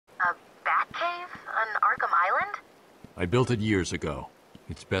I built it years ago.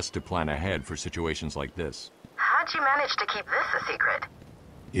 It's best to plan ahead for situations like this. How'd you manage to keep this a secret?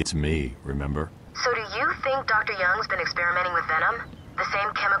 It's me, remember? So do you think Dr. Young's been experimenting with venom? The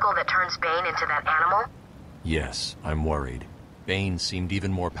same chemical that turns Bane into that animal? Yes, I'm worried. Bane seemed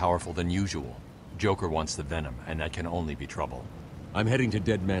even more powerful than usual. Joker wants the venom, and that can only be trouble. I'm heading to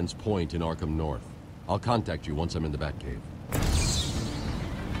Dead Man's Point in Arkham North. I'll contact you once I'm in the Batcave.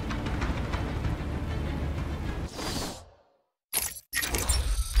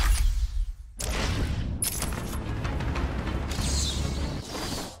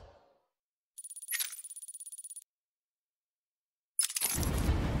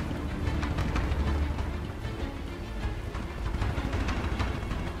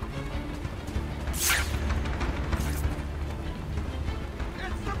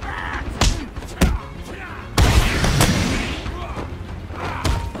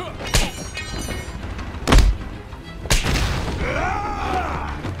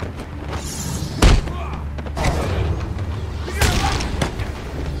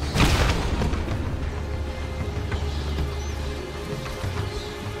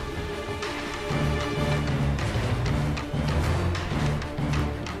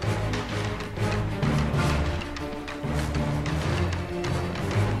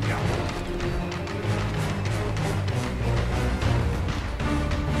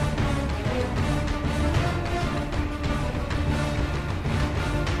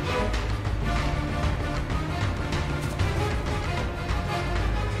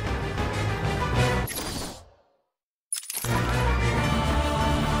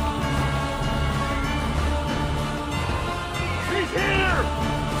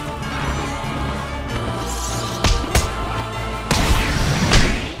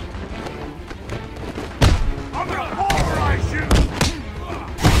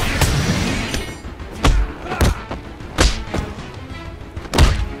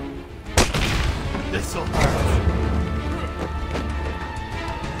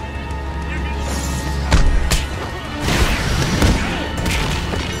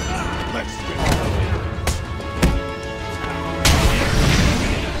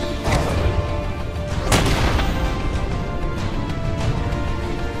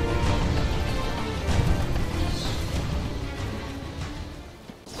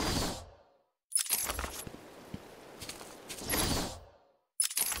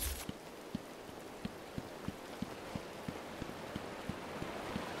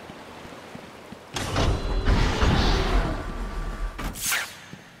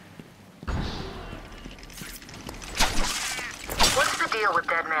 With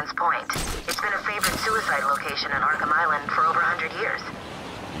Dead Man's Point. It's been a favorite suicide location on Arkham Island for over 100 years.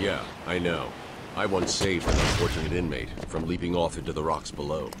 Yeah, I know. I once saved an unfortunate inmate from leaping off into the rocks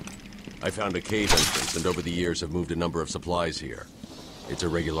below. I found a cave entrance and over the years have moved a number of supplies here. It's a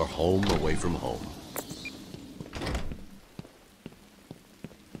regular home away from home.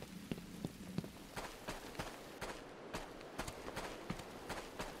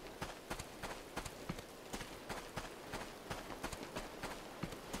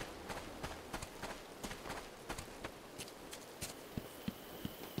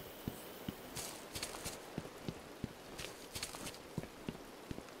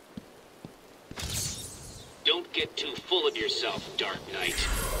 Don't get too full of yourself, Dark Knight.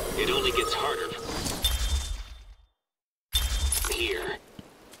 It only gets harder here.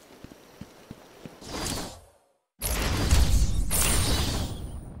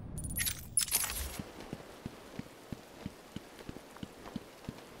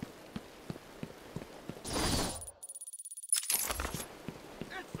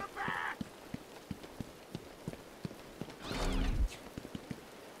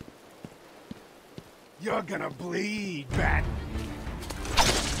 You're gonna bleed, Bat.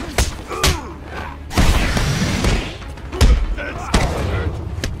 That's hurt.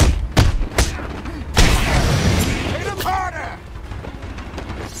 Hit him harder!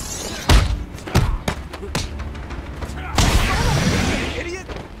 Idiot!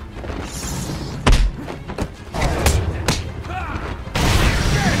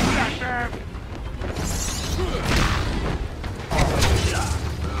 Get that man!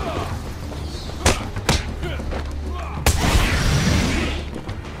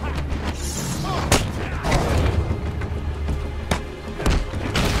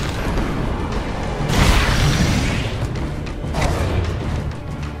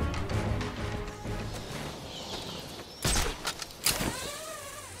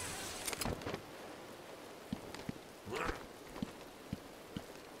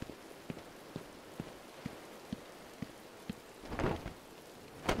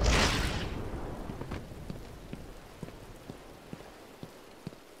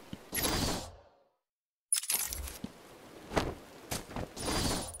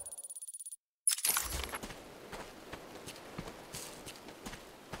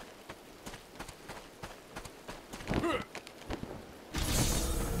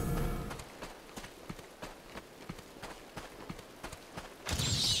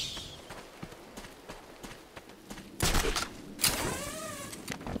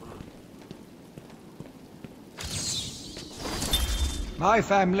 My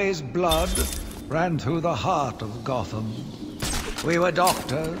family's blood ran through the heart of Gotham. We were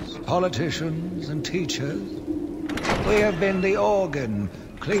doctors, politicians, and teachers. We have been the organ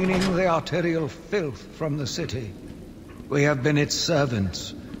cleaning the arterial filth from the city. We have been its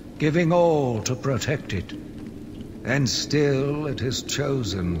servants, giving all to protect it. And still it has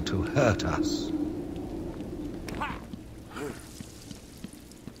chosen to hurt us.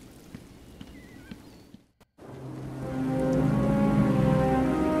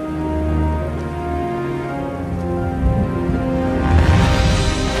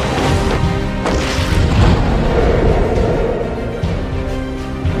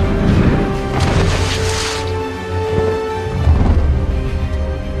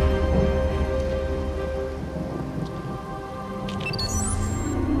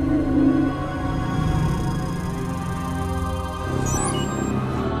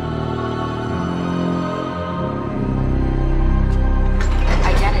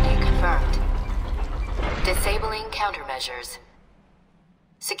 Disabling countermeasures.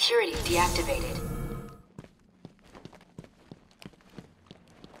 Security deactivated.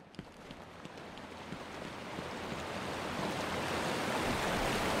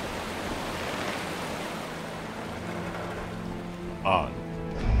 On.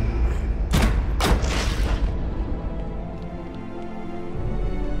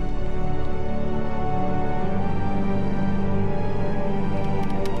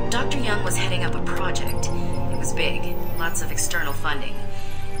 Dr. Young was heading up a project. It was big, lots of external funding.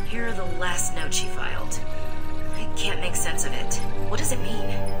 Here are the last notes she filed. I can't make sense of it. What does it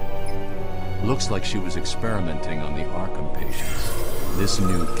mean? Looks like she was experimenting on the Arkham patients. This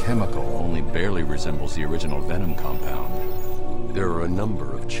new chemical only barely resembles the original venom compound. There are a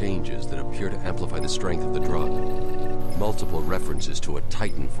number of changes that appear to amplify the strength of the drug. Multiple references to a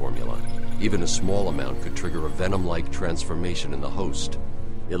Titan formula. Even a small amount could trigger a venom-like transformation in the host,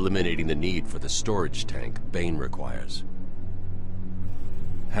 eliminating the need for the storage tank Bane requires.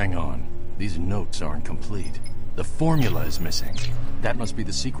 Hang on. These notes aren't complete. The formula is missing. That must be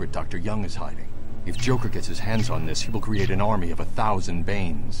the secret Dr. Young is hiding. If Joker gets his hands on this, he will create an army of 1,000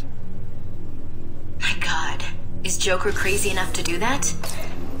 Banes. My God. Is Joker crazy enough to do that?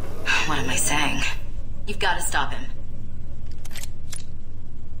 What am I saying? You've got to stop him.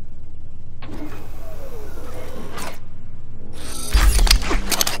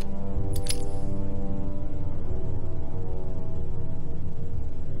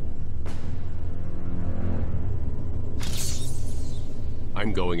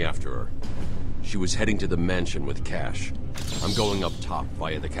 I'm going after her. She was heading to the mansion with cash. I'm going up top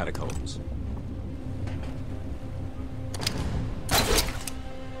via the catacombs.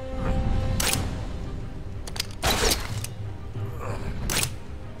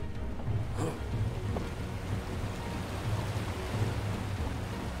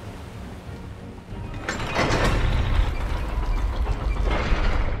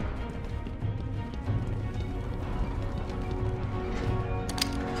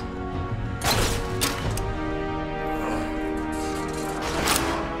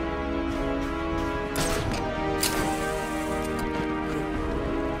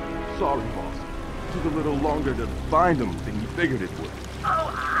 Sorry, boss. Took a little longer to find them than you figured it would.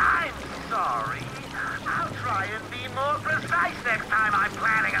 Oh, I'm sorry. I'll try and be more precise next time I'm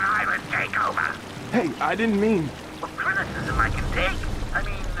planning an island takeover. Hey, I didn't mean... Well, criticism I can take. I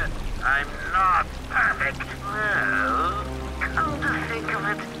mean, I'm not perfect. Well, come to think of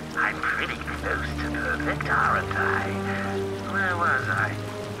it, I'm pretty close to perfect, aren't I? Where was I?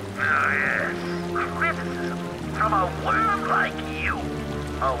 Oh, yes. Criticism from a worm like you.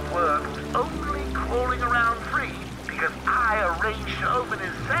 A worm who's only crawling around free because I arranged to open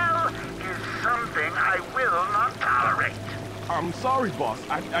his cell is something I will not tolerate. I'm sorry, boss.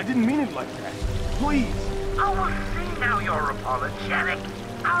 I didn't mean it like that. Please. Oh, well, see now you're apologetic.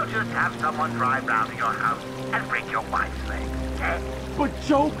 I'll just have someone drive round to your house and break your wife's legs, okay? But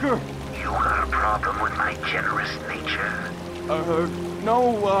Joker! You got a problem with my generous nature?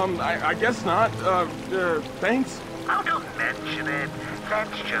 No, I guess not. Thanks. Oh, don't mention it. Let's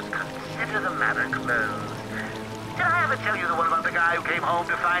just consider the matter closed. Did I ever tell you the one about the guy who came home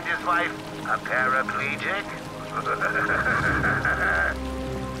to find his wife a paraplegic?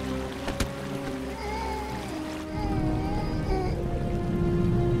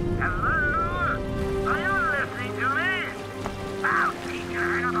 Hello? Are you listening to me? I'll keep your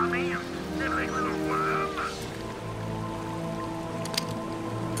hand on me, you sniveling little worm.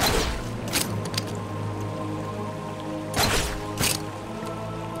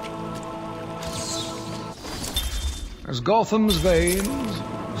 As Gotham's veins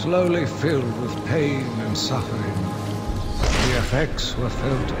slowly filled with pain and suffering, we are effects were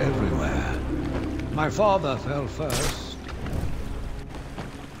felt everywhere. My father fell first.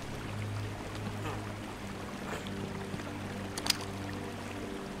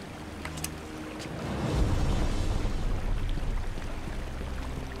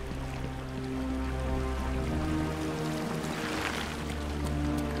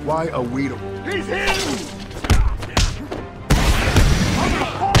 Why are we the... He's hidden!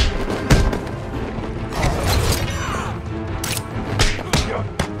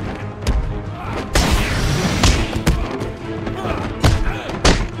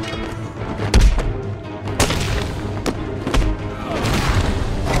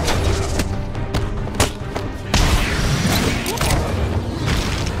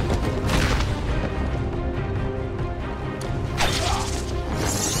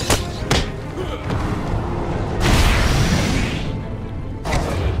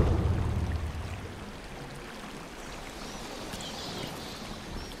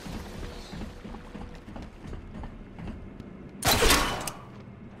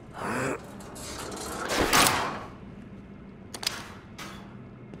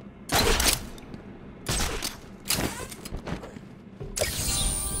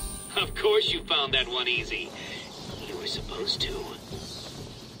 Of course you found that one easy. You were supposed to. Is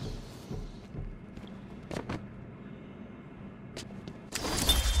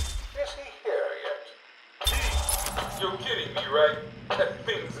he here yet? You're kidding me, right? That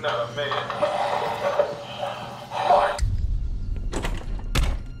thing's not a man.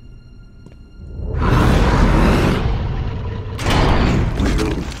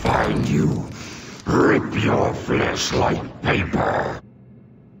 We'll find you. Rip your flesh like paper.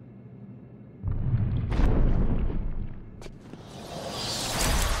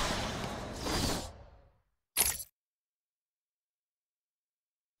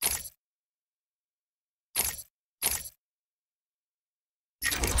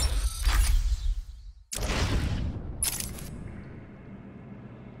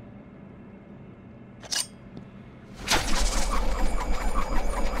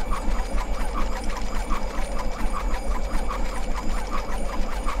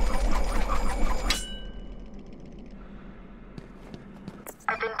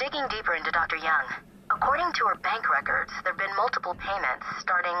 Digging deeper into Dr. Young. According to her bank records, there have been multiple payments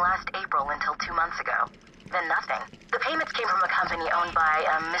starting last April until 2 months ago. Then nothing. The payments came from a company owned by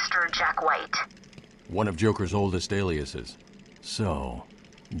Mr. Jack White. One of Joker's oldest aliases. So,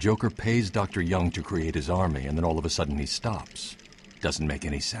 Joker pays Dr. Young to create his army, and then all of a sudden he stops. Doesn't make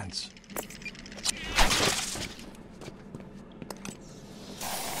any sense.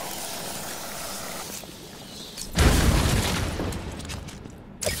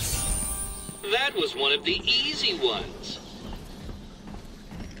 That was one of the easy ones.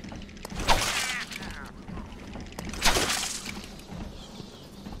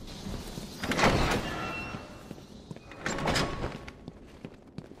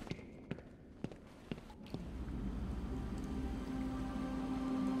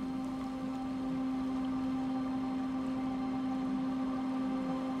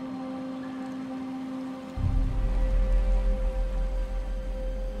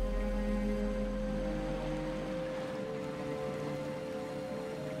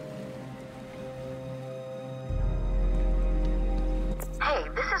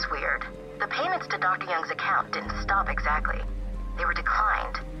 Weird. The payments to Dr. Young's account didn't stop exactly. They were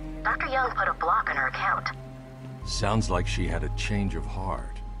declined. Dr. Young put a block on her account. Sounds like she had a change of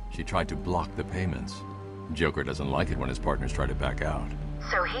heart. She tried to block the payments. Joker doesn't like it when his partners try to back out.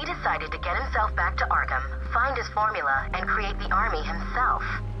 So he decided to get himself back to Arkham, find his formula, and create the army himself.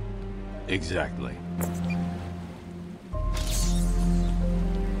 Exactly.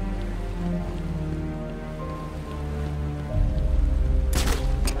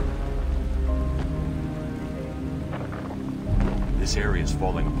 This area is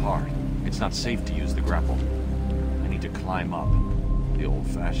falling apart. It's not safe to use the grapple. I need to climb up, the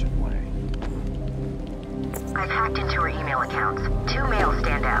old-fashioned way. I've hacked into her email accounts. 2 mails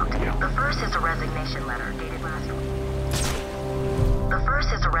stand out. The first is a resignation letter dated last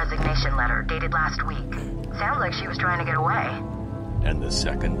week. Sounds like she was trying to get away. And the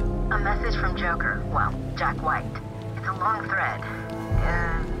second? A message from Joker. Well, Jack White. It's a long thread.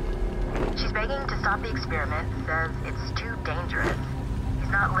 She's begging to stop the experiment, says it's too dangerous. He's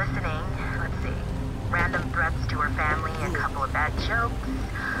not listening. Let's see. Random threats to her family, a couple of bad jokes,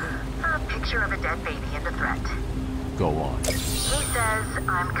 a picture of a dead baby and a threat. Go on. He says,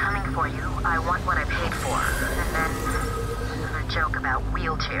 I'm coming for you, I want what I paid for. And then a joke about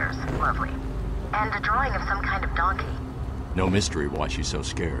wheelchairs. Lovely. And a drawing of some kind of donkey. No mystery why she's so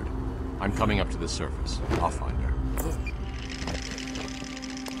scared. I'm coming up to the surface. I'll find her.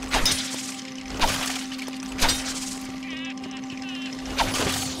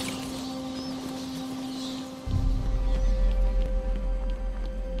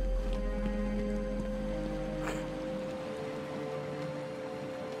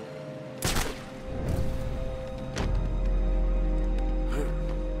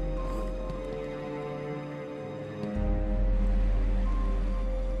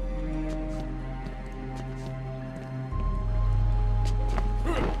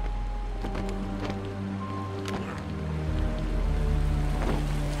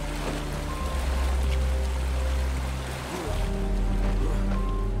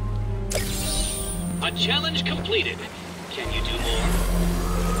 A challenge completed. Can you do more?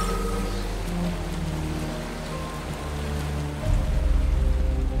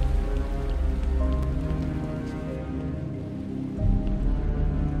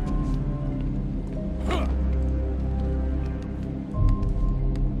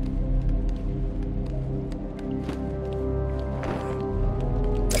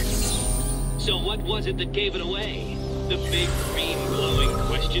 So what was it that gave it away? The big green glowing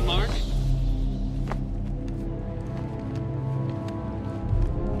question mark?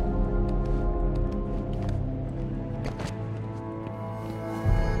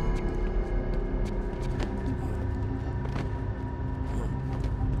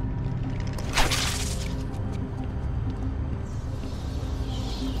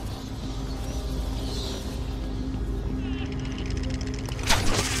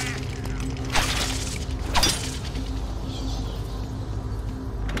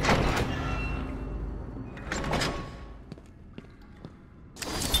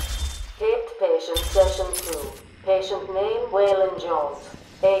 Patient session 2. Patient name Waylon Jones,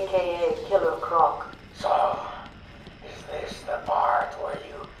 aka Killer Croc. So, is this the part where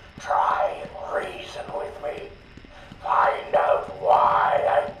you try and reason with me? Find out why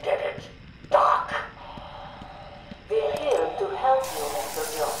I did it, Doc. We're here to help you,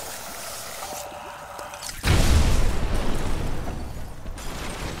 Mr. Jones.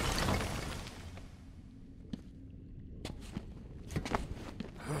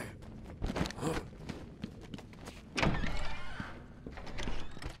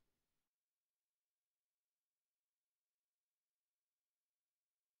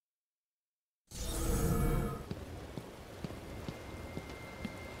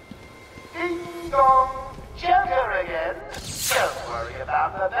 Ding dong! Joker again? Don't worry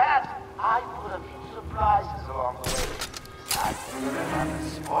about the bat. I put a few surprises along the way. I don't want to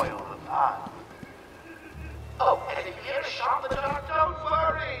spoil the fun. Oh, and if you hear a shot in the dark, don't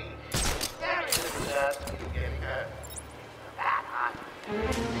worry. There is a chance of you getting hurt. That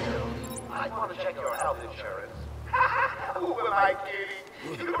still, I want to check your health insurance. Who am I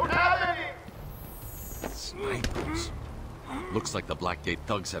kidding? You don't have any. Snipers. Looks like the Blackgate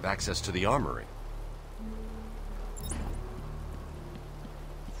thugs have access to the armory.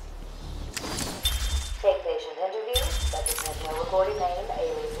 Take patient interview. Designate no recorded name,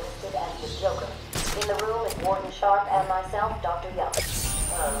 alias listed, and the Joker. In the room is Warden Sharp and myself, Dr. Young.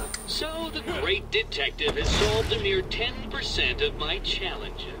 So the great detective has solved a mere 10% of my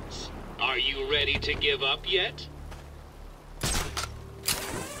challenges. Are you ready to give up yet?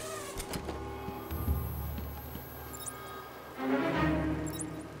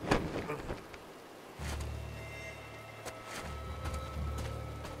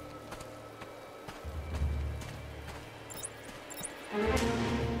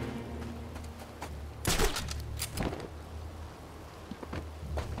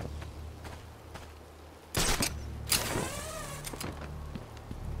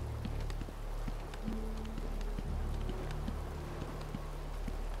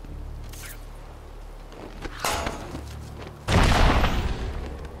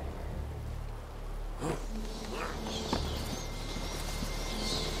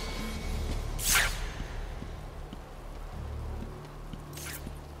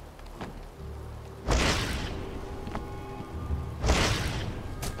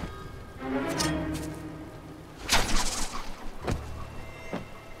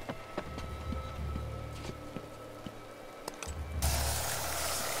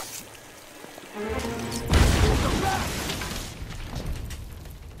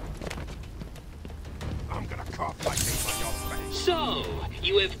 So,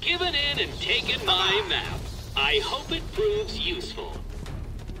 you have given in and taken my map. I hope it proves useful.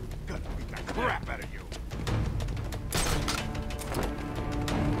 Gonna beat the crap out of you.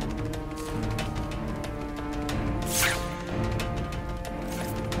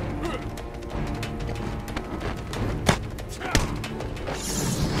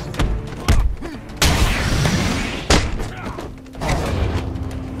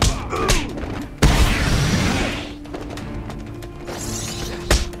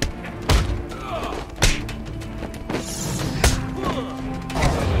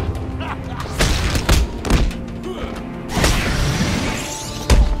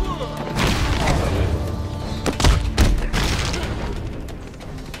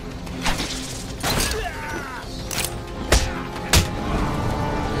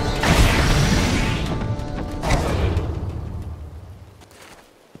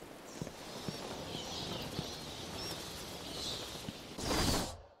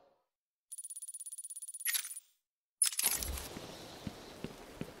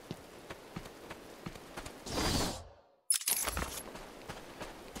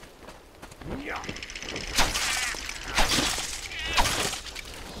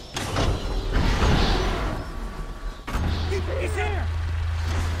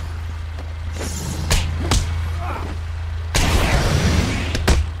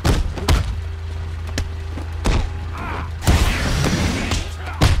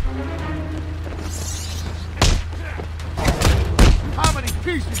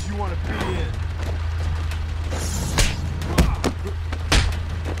 situations you want to be in.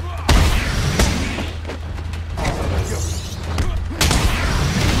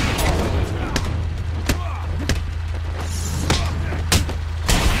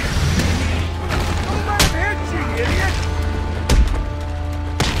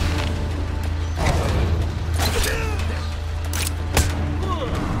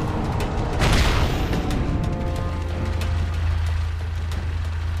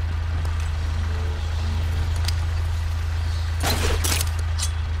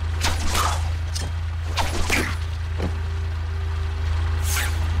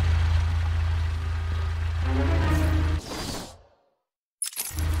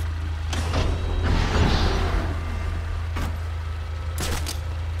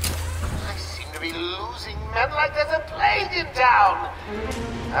 Like there's a plague in town.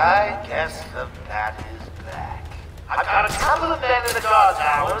 I guess the bat is back. I've got a couple of men in the guard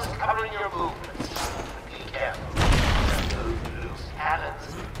towers covering your movements. Be careful. Those loose cannons,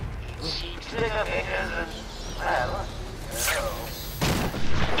 cheap trigger fingers, and, well,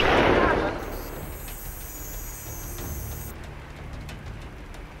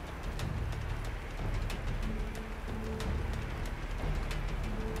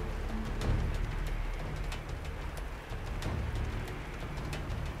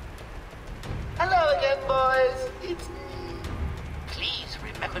 hello again, boys. It's me. Please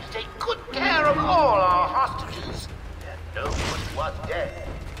remember to take good care of all our hostages. And no one was dead.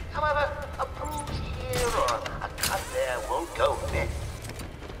 However, a bruise here or a cut there won't go amiss.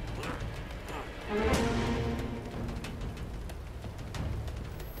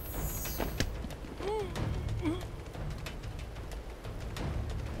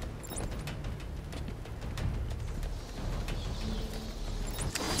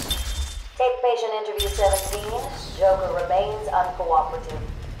 Take patient interview 17. Joker remains uncooperative.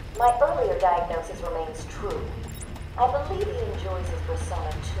 My earlier diagnosis remains true. I believe he enjoys his persona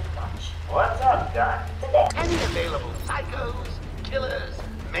too much. What's up, Doc? Today, Any available psychos, killers,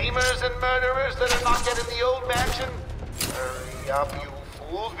 maimers, and murderers that are not yet in the old mansion? Hurry up, you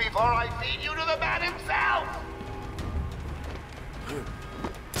fools, before I feed you to the man himself!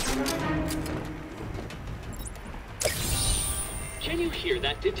 Can you hear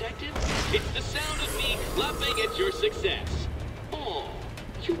that, Detective? It's the sound of me clapping at your success. Oh,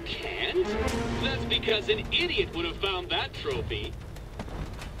 you can't? That's because an idiot would have found that trophy.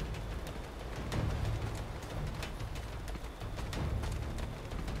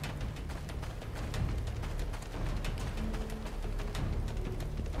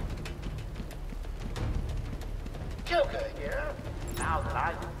 Joker here. Now that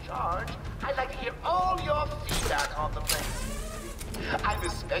I'm in charge, I'd like to hear all your feedback on the place. I'm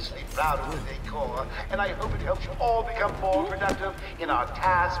especially proud of the decor, and I hope it helps you all become more productive in our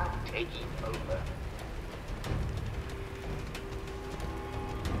task of taking over.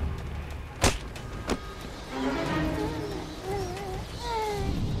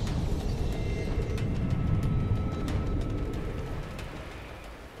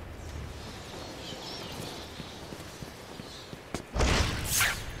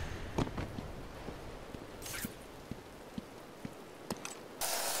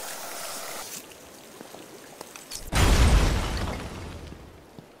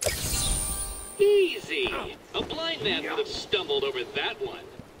 Easy! A blind man would have stumbled over that one.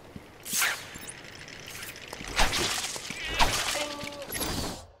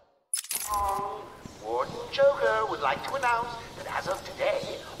 Warden Joker would like to announce that as of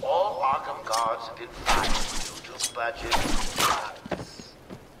today, all Arkham guards have been fired due to budget cuts.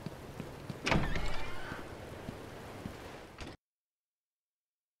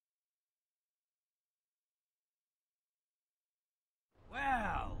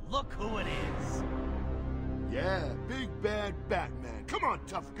 Well, look who it is. Yeah, big bad Batman. Come on,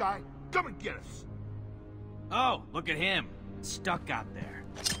 tough guy. Come and get us. Oh, look at him. Stuck out there.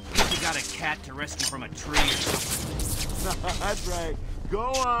 Think you got a cat to rescue from a tree or something. That's right. Go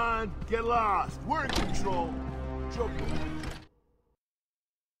on. Get lost. We're in control. Joker.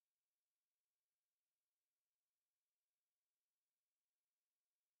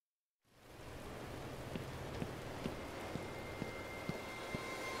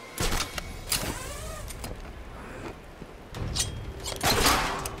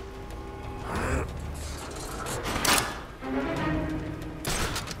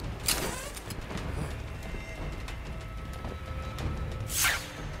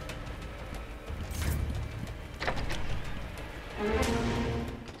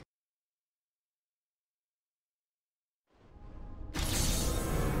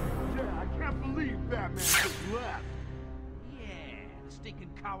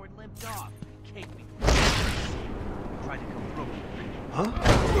 coward limped off. Caked me. Tried to come through.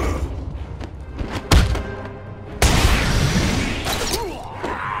 Huh?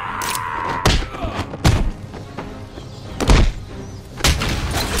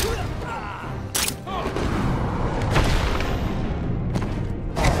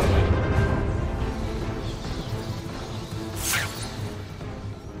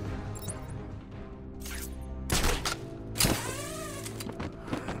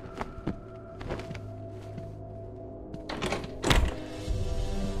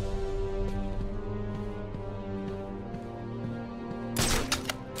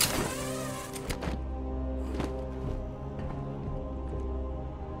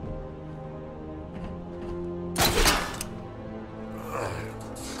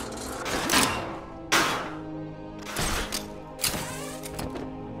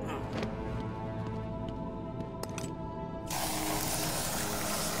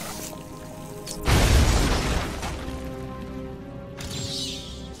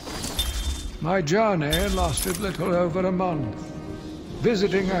 My journey lasted little over a month,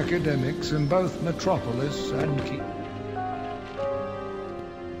 visiting academics in both Metropolis and Keep.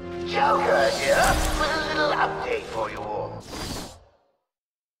 Joker here with a little update for you all.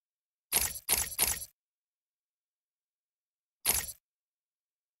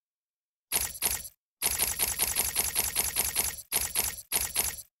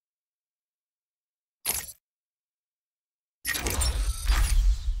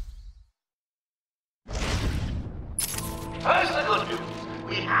 First, the good news.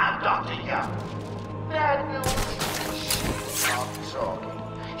 We have Dr. Young. Bad news. She's not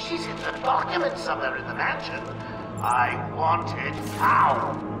talking. She's in the document somewhere in the mansion. I want it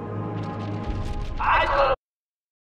now. I got